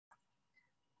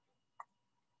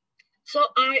So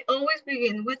I always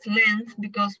begin with length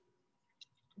because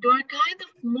you are kind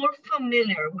of more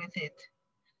familiar with it.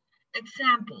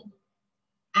 Example,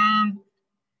 um,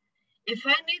 if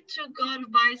I need to go to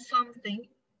buy something,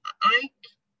 I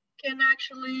can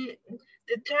actually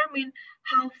determine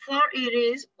how far it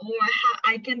is, or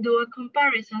how I can do a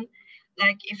comparison.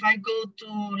 Like if I go to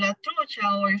La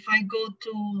Trucha or if I go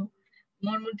to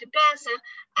Mall Multiplaza,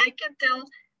 I can tell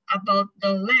about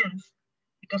the length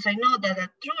because I know that La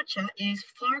Trucha is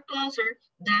far closer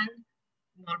than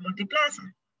Mall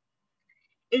Multiplaza.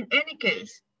 In any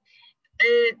case,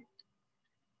 uh,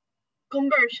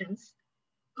 conversions,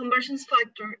 conversions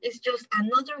factor is just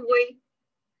another way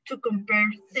to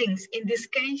compare things. In this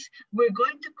case, we're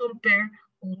going to compare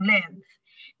length.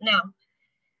 Now,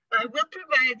 I will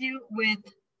provide you with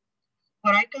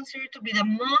what I consider to be the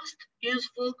most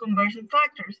useful conversion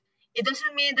factors. It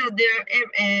doesn't mean that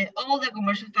they're all the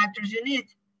conversion factors you need.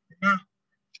 No.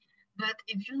 But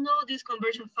if you know these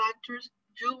conversion factors,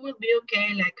 you will be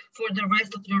okay like for the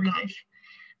rest of your life.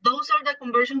 Those are the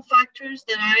conversion factors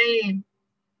that I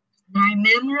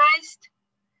memorized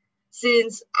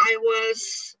since I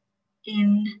was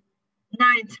in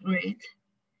 9th grade,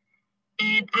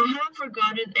 and I haven't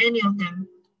forgotten any of them.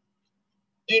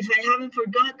 If I haven't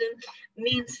forgotten,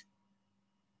 means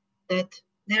that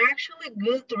they're actually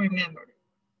good to remember,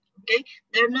 okay?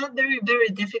 They're not very, very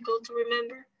difficult to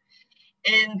remember.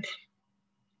 And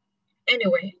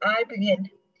anyway, I begin.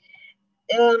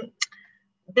 The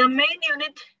main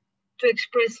unit to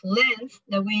express length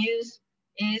that we use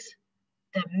is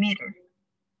the meter.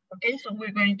 Okay, so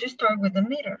we're going to start with the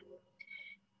meter.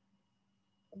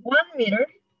 1 meter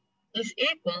is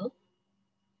equal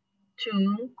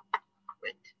to,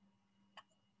 wait.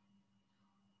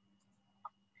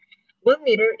 1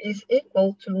 meter is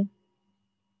equal to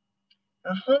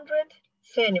 100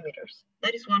 centimeters.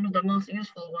 That is one of the most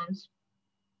useful ones.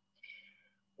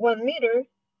 1 meter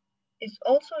is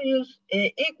also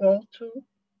equal to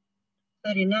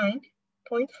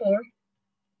 39.4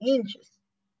 inches.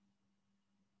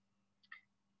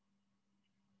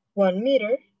 1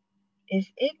 meter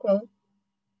is equal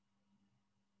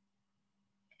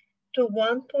to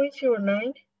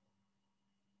 1.09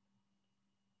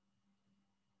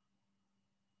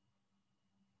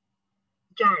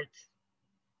 yards.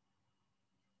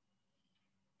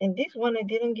 And this one, I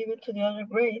didn't give it to the other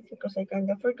grade because I kind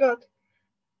of forgot.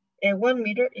 1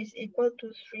 meter is equal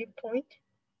to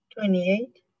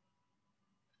 3.28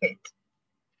 feet.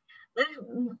 That is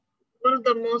one of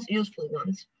the most useful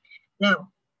ones.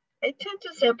 Now, I tend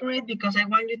to separate because I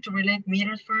want you to relate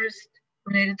meters first,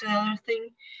 related to the other thing.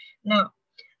 Now,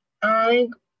 I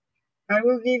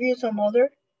will give you some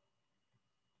other,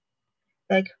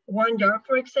 like 1 yard,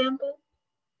 for example,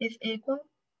 is equal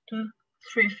to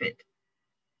 3 feet.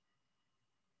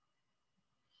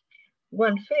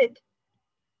 1 foot,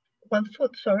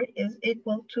 is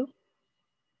equal to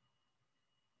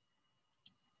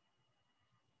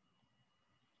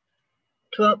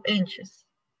 12 inches.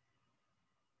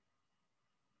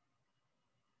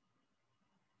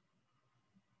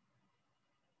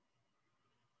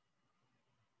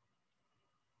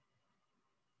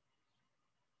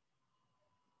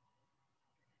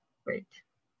 Wait,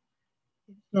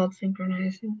 it's not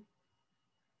synchronizing.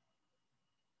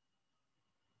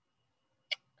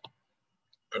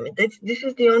 I mean, this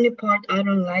is the only part I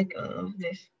don't like of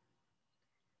this.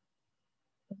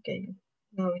 Okay,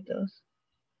 now it does.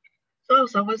 So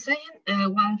as I was saying,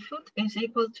 1 foot is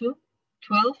equal to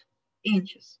 12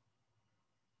 inches.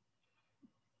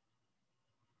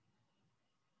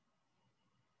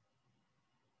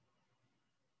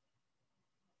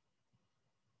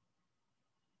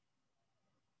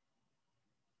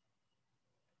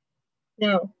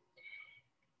 Now,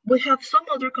 we have some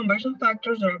other conversion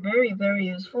factors that are very, very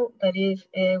useful. That is,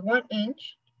 1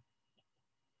 inch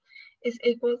is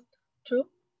equal to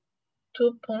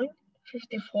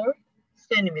 2.54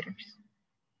 centimeters.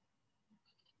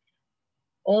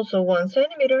 Also, 1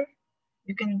 centimeter,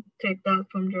 you can take that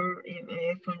from your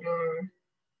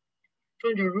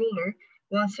ruler.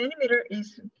 1 centimeter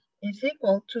is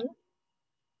equal to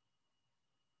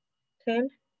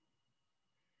 10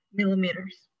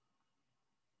 millimeters.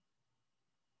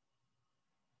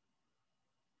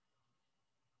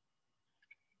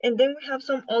 And then we have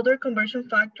some other conversion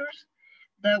factors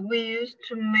that we use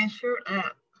to measure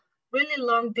really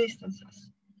long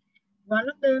distances. One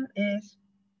of them is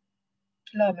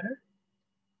kilometer.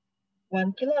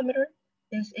 1 kilometer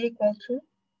is equal to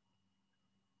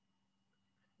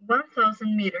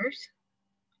 1,000 meters.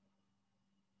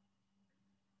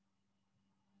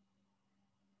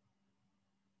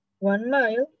 1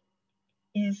 mile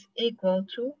is equal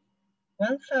to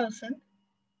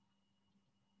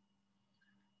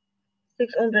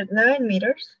 1,609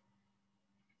 meters,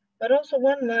 but also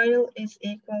 1 mile is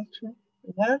equal to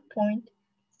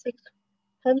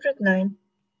 1.609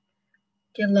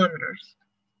 kilometers.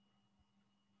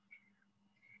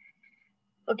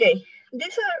 Okay,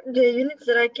 these are the units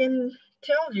that I can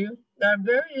tell you that are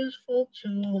very useful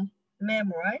to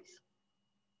memorize.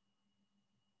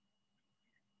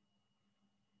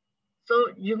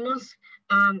 So you must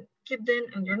keep them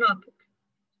in your notebook.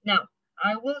 Now,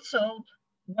 I will solve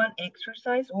one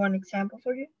exercise, one example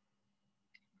for you.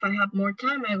 If I have more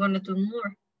time, I'm gonna do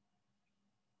more.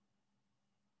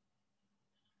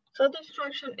 So the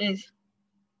instruction is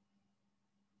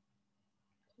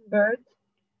convert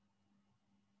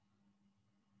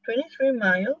 23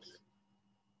 miles.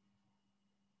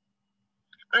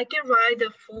 I can write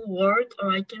the full word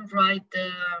or I can write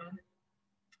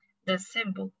the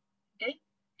symbol, okay?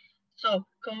 So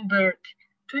convert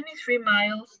 23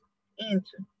 miles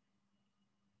into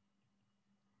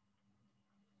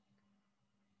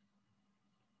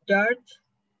yards,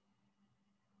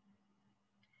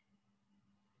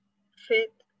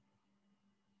 feet,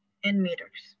 and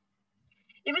meters.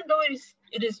 Even though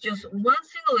it is just one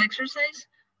single exercise,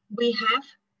 we have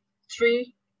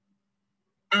 3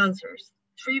 answers,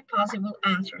 3 possible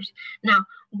answers. Now,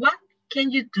 what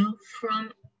can you do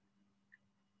from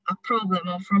a problem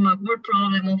or from a word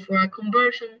problem or for a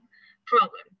conversion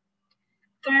problem?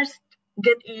 First,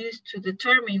 get used to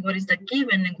determine what is the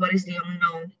given and what is the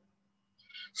unknown.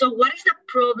 So what is the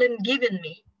problem given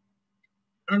me?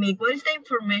 I mean, what is the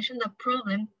information the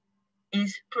problem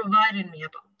is providing me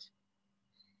about?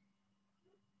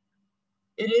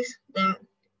 It is the,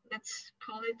 let's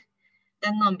call it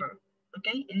the number,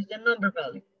 okay? It is the number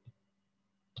value.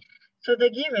 So the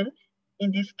given,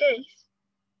 in this case,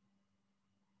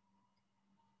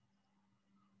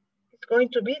 is going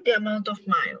to be the amount of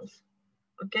miles,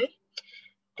 okay?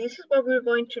 This is what we're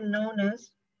going to know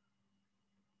as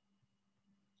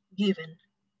given.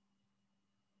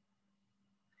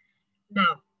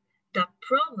 Now, the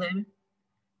problem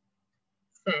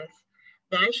says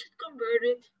that I should convert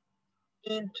it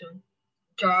into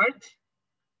yards,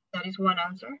 that is one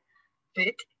answer,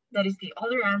 feet, that is the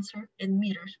other answer, and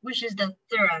meters, which is the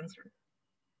third answer.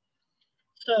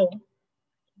 So,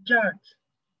 yards,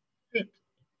 feet,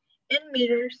 and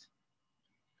meters,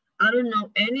 I don't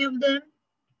know any of them.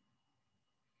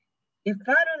 If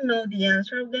I don't know the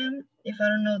answer of them, if I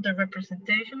don't know the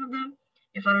representation of them,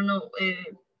 if I don't know the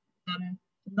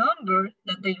number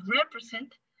that they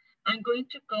represent, I'm going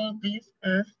to call this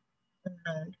as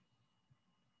unknown.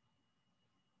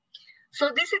 So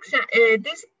this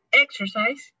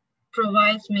exercise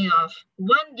provides me of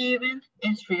 1 given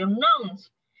and 3 unknowns.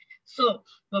 So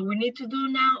what we need to do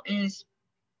now is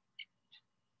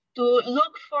to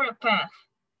look for a path,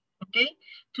 okay?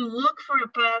 To look for a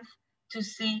path to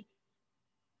see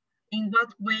in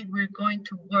what way we're going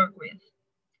to work with.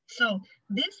 So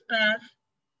this path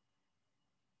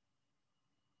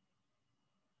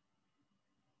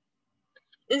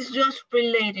is just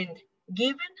relating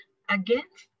given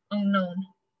against unknown.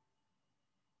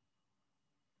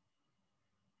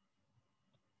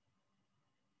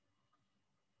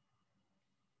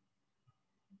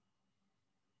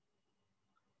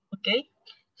 Okay,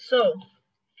 so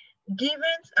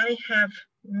givens, I have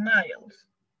miles,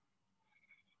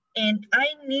 and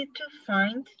I need to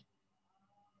find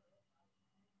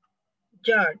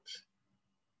yards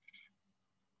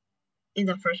in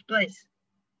the first place.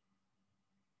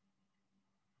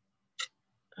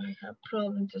 I have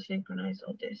problem to synchronize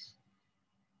all this.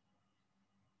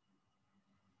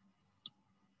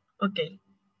 Okay.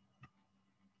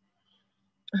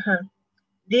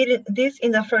 Did this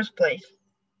in the first place.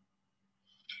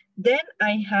 Then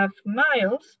I have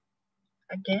miles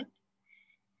again,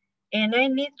 and I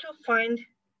need to find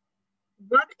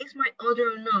what is my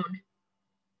other unknown.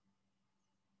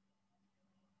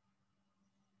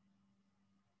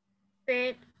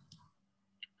 Feet.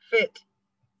 Feet.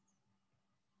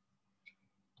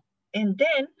 And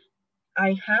then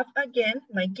I have again,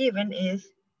 my given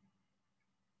is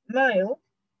mile,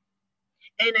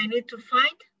 and I need to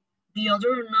find the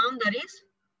other unknown, that is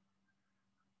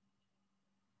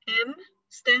M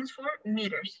stands for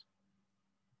meters.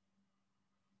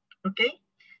 Okay,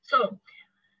 so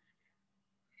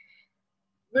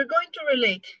we're going to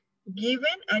relate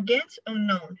given against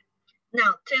unknown.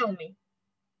 Now tell me,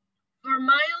 for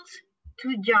miles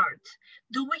to yards,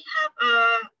 do we have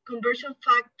a conversion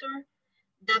factor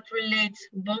that relates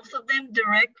both of them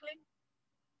directly?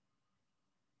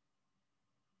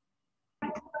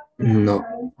 No.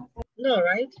 No,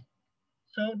 right?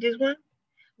 So this one,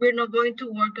 we're not going to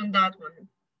work on that one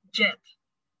yet,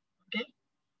 okay?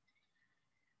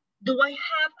 Do I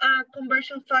have a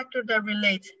conversion factor that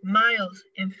relates miles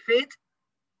and feet?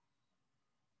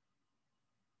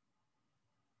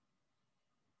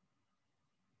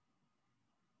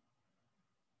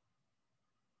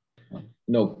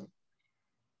 No.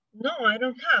 No, I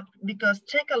don't have, because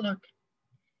take a look.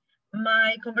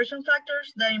 My conversion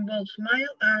factors that involve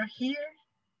mile are here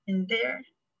and there,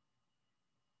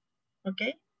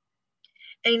 okay?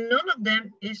 And none of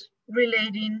them is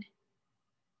relating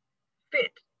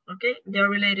feet, okay? They're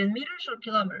related meters or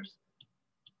kilometers.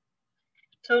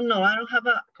 So no, I don't have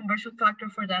a conversion factor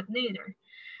for that neither.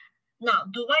 Now,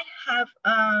 do I have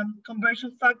a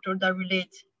conversion factor that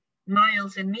relates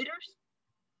miles and meters?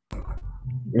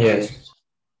 Yes.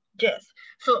 Yes.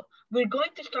 So we're going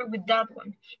to start with that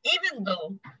one, even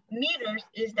though meters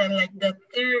is the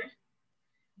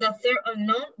third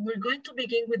unknown. We're going to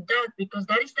begin with that because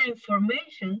that is the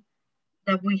information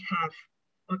that we have.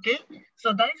 Okay.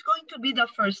 So that is going to be the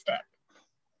first step.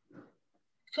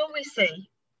 So we say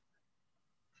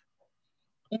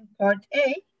in part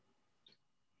A,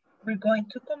 we're going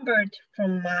to convert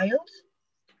from miles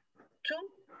to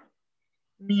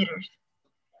meters.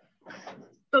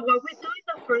 So what we do in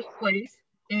the first place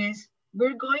is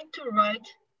we're going to write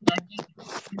the given.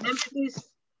 Remember this,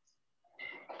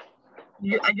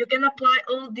 you can apply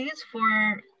all this for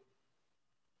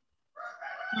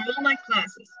all my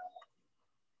classes.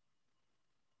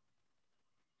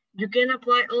 You can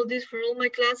apply all this for all my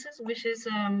classes, which is,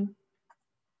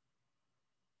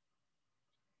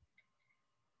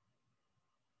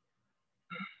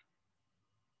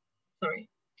 sorry.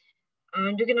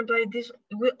 You can apply this.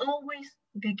 We always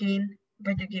begin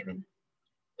by the given.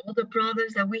 All the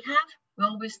products that we have, we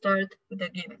always start with the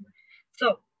given.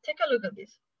 So take a look at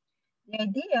this. The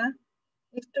idea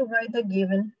is to write the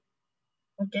given,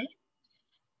 okay?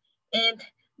 And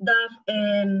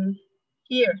the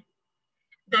here,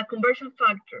 the conversion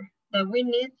factor that we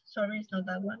need, sorry, it's not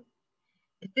that one.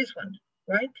 It's this one,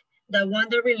 right? The one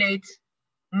that relates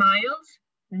miles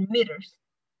and meters.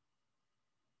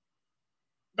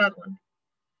 That one.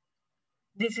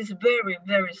 This is very,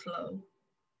 very slow.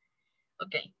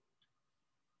 Okay.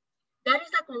 That is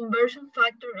the conversion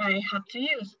factor I have to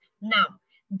use. Now,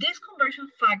 this conversion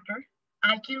factor,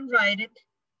 I can write it,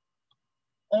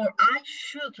 or I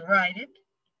should write it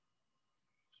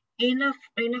in a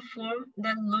form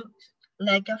that looks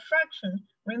like a fraction.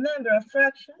 Remember, a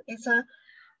fraction is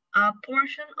a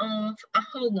portion of a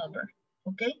whole number,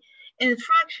 okay? And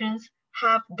fractions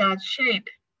have that shape,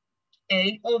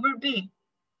 A over B.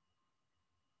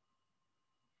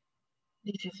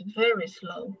 This is very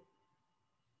slow.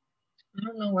 I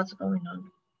don't know what's going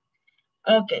on.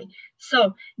 Okay,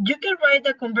 so you can write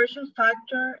the conversion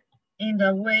factor in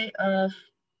the way of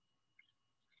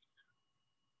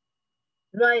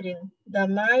writing the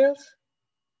miles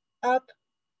up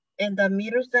and the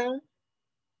meters down.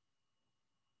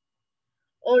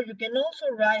 Or you can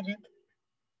also write it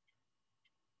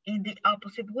in the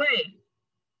opposite way.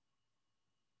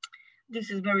 This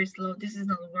is very slow. This is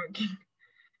not working.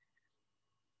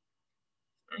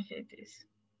 I hate this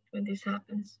when this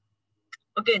happens.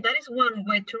 Okay, that is one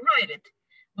way to write it.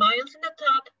 Miles in the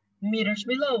top, meters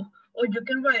below. Or you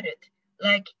can write it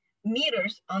like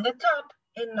meters on the top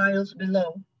and miles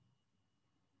below.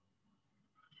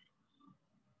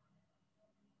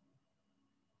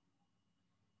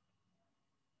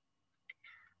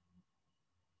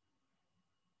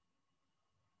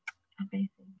 Amazing.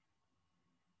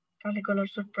 Polycolor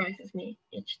surprises me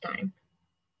each time.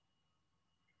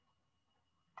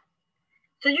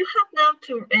 So you have now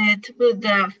to put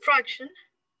the fraction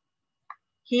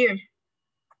here,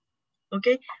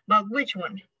 okay? But which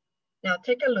one? Now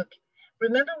take a look.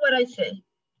 Remember what I say.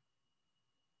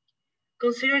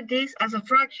 Consider this as a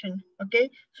fraction,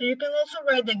 okay? So you can also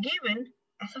write the given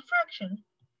as a fraction.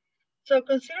 So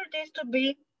consider this to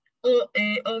be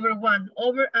over 1,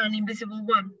 over an invisible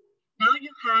 1. Now you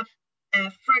have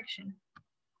a fraction,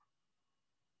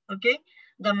 okay?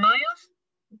 The miles,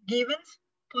 givens,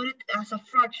 put it as a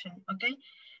fraction, okay?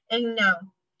 And now,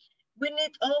 we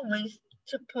need always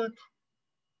to put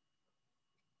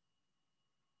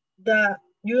the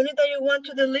unit that you want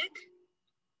to delete.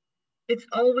 It's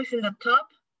always in the top,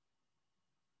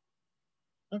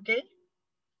 okay?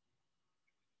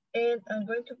 And I'm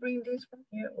going to bring this from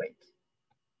here, wait.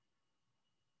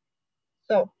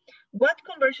 So, what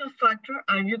conversion factor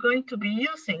are you going to be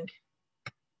using?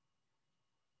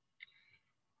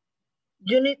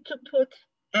 You need to put,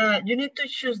 you need to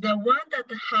choose the one that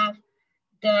have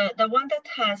the one that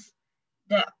has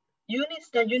the units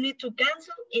that you need to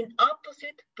cancel in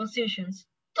opposite positions,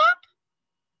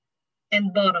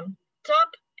 and bottom, top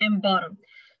and bottom.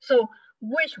 So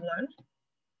which one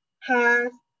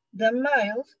has the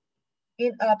miles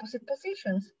in opposite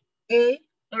positions, A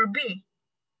or B?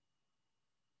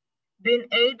 Being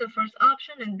A the first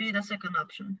option and B the second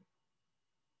option.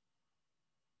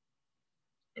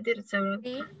 I did it several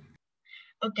B.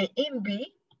 Okay, in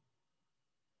B,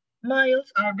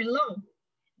 miles are below.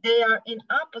 They are in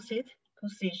opposite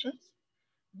positions,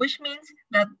 which means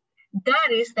that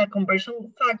that is the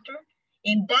conversion factor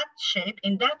in that shape,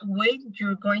 in that way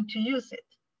you're going to use it.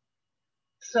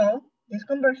 So this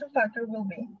conversion factor will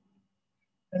be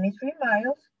 23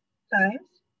 miles times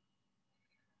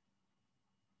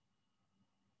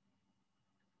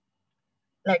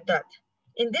like that.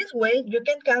 In this way, you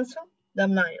can cancel the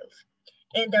miles.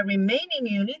 And the remaining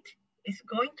unit is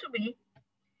going to be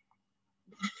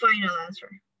the final answer.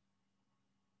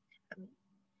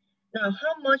 Now,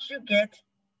 how much you get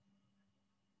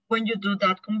when you do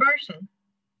that conversion?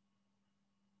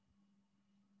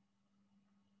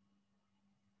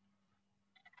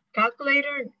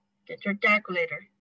 Calculator, get your calculator.